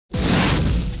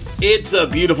It's a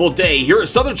beautiful day here at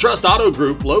Southern Trust Auto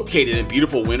Group, located in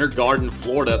beautiful Winter Garden,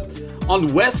 Florida,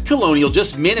 on West Colonial,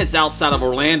 just minutes outside of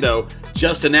Orlando,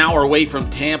 just an hour away from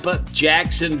Tampa,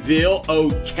 Jacksonville,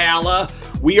 Ocala.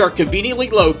 We are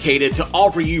conveniently located to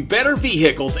offer you better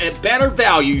vehicles at better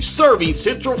value, serving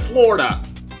Central Florida.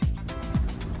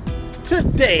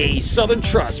 Today, Southern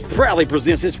Trust proudly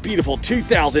presents this beautiful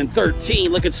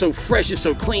 2013, looking so fresh and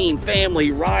so clean,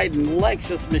 family riding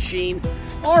Lexus machine,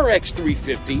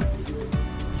 RX350.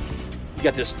 You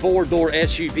got this four-door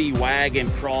SUV wagon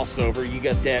crossover. You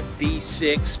got that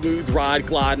V6 smooth ride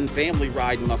gliding, family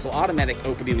riding muscle, automatic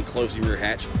opening and closing rear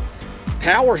hatch,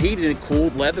 power heated and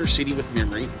cooled leather seating with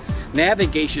memory,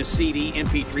 navigation CD,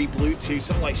 MP3, Bluetooth,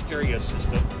 satellite stereo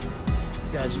system.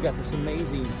 Guys, you got this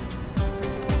amazing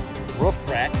roof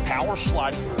rack, power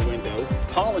sliding rear window,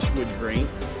 polished wood grain,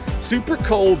 super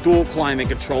cold dual climate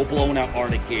control, blowing out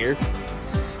Arctic air.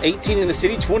 18 in the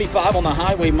city, 25 on the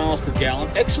highway miles per gallon.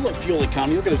 Excellent fuel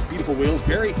economy. Look at those beautiful wheels.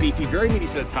 Very beefy, very meaty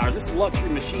set of tires. This luxury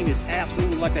machine is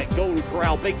absolutely like that Golden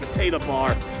Corral baked potato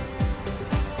bar.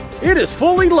 It is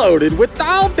fully loaded with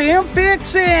all damn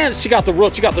fixins. You got the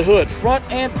roof, you got the hood, front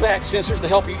and back sensors to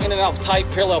help you in and out of tight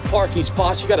parallel parking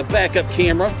spots. You got a backup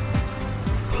camera,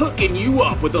 hooking you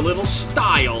up with a little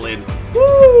style and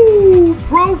woo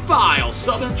profile.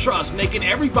 Southern Trust making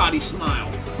everybody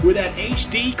smile with that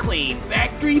HD clean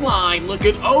factory line,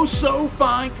 looking oh so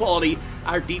fine quality.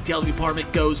 Our detailing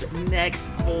department goes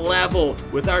next level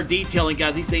with our detailing,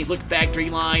 guys. These things look factory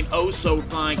line, oh so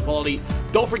fine quality.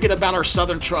 Don't forget about our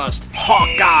Southern Trust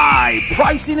Hawkeye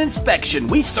pricing inspection.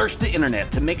 We search the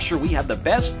internet to make sure we have the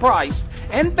best price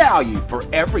and value for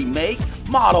every make,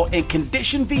 model, and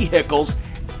condition vehicles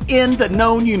in the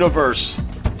known universe.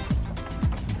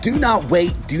 Do not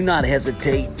wait, do not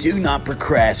hesitate, do not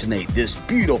procrastinate. This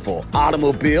beautiful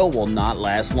automobile will not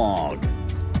last long.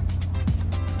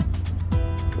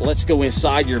 Let's go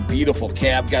inside your beautiful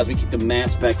cab. Guys, we keep the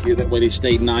mats back here. That way they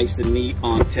stay nice and neat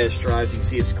on test drives. You can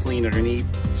see it's clean underneath.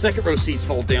 Second row seats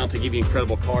fold down to give you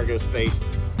incredible cargo space.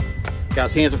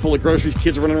 Guys, hands are full of groceries.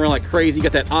 Kids are running around like crazy. You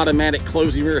got that automatic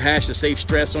closing rear hatch to save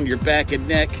stress on your back and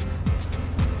neck.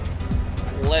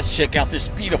 Let's check out this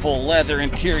beautiful leather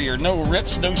interior. No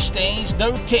rips, no stains,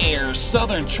 no tears.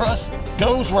 Southern Trust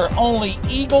goes where only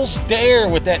eagles dare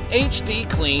with that HD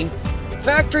clean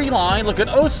factory line, looking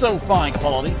oh so fine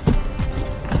quality.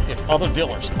 If other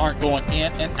dealers aren't going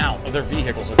in and out of their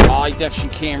vehicles with high definition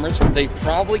cameras, they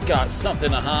probably got something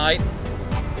to hide.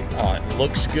 Oh, it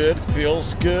looks good,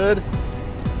 feels good.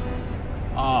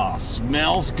 Ah,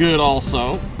 smells good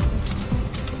also.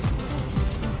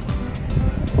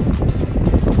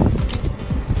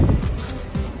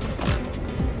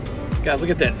 Guys,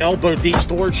 look at that elbow deep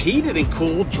storage, heated and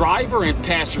cooled, driver and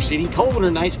passenger seating. Cold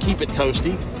winter nights, keep it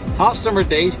toasty. Hot summer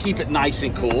days, keep it nice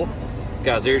and cool.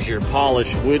 Guys, there's your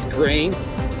polished wood grain.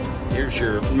 Here's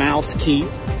your mouse key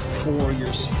for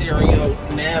your stereo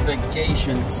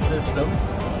navigation system.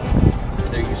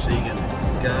 There you see you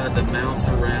can guide the mouse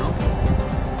around.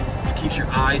 This keeps your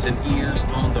eyes and ears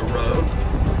on the road.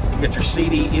 You got your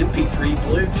CD, MP3,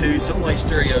 Bluetooth, satellite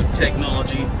stereo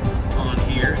technology on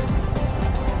here.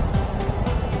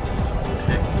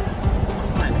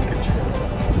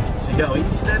 See how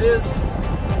easy that is?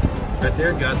 Right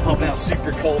there, guys, pumping out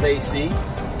super cold AC.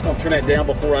 I'll turn that down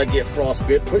before I get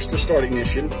frostbit. Push to start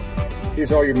ignition.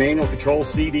 Here's all your manual control,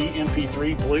 CD,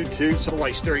 MP3, Bluetooth,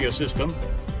 satellite stereo system.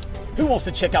 Who wants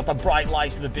to check out the bright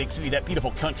lights of the big city, that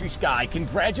beautiful country sky?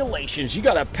 Congratulations, you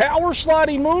got a power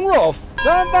sliding moonroof.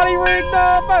 Somebody ring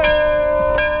the bell.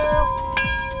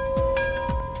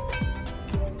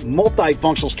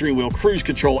 Multifunctional steering wheel, cruise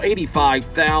control,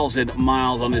 85,000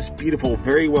 miles on this beautiful,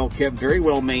 very well kept, very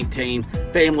well maintained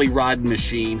family riding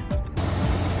machine.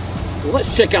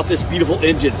 Let's check out this beautiful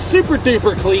engine. Super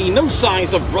duper clean, no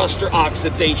signs of rust or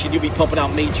oxidation. You'll be pumping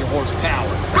out major horsepower.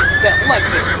 That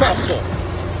Lexus muscle.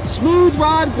 Smooth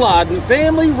ride gliding,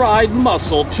 family ride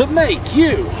muscle to make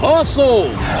you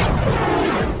hustle.